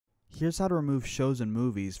here's how to remove shows and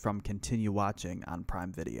movies from Continue Watching on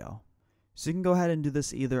Prime Video. So you can go ahead and do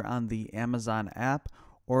this either on the Amazon app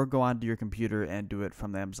or go onto your computer and do it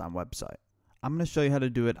from the Amazon website. I'm going to show you how to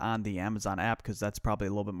do it on the Amazon app because that's probably a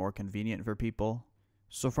little bit more convenient for people.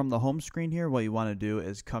 So from the home screen here, what you want to do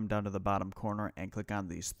is come down to the bottom corner and click on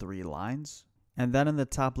these three lines. And then in the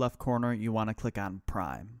top left corner, you want to click on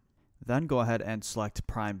Prime. Then go ahead and select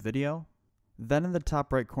Prime Video. Then in the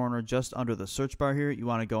top right corner, just under the search bar here, you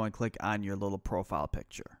want to go and click on your little profile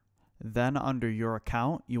picture. Then under your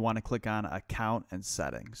account, you want to click on Account and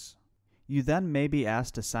Settings. You then may be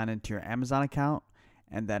asked to sign into your Amazon account,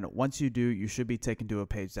 and then once you do, you should be taken to a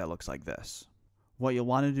page that looks like this. What you'll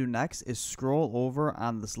want to do next is scroll over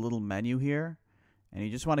on this little menu here, and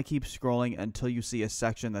you just want to keep scrolling until you see a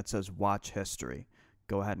section that says Watch History.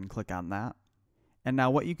 Go ahead and click on that. And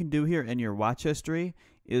now what you can do here in your watch history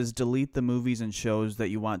is delete the movies and shows that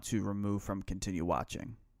you want to remove from Continue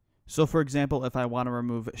Watching. So for example, if I want to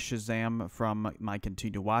remove Shazam from my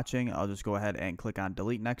Continue Watching, I'll just go ahead and click on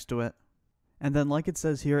Delete next to it. And then like it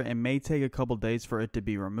says here, it may take a couple days for it to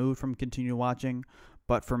be removed from Continue Watching,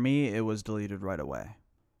 but for me, it was deleted right away.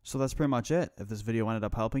 So that's pretty much it. If this video ended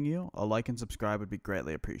up helping you, a like and subscribe would be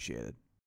greatly appreciated.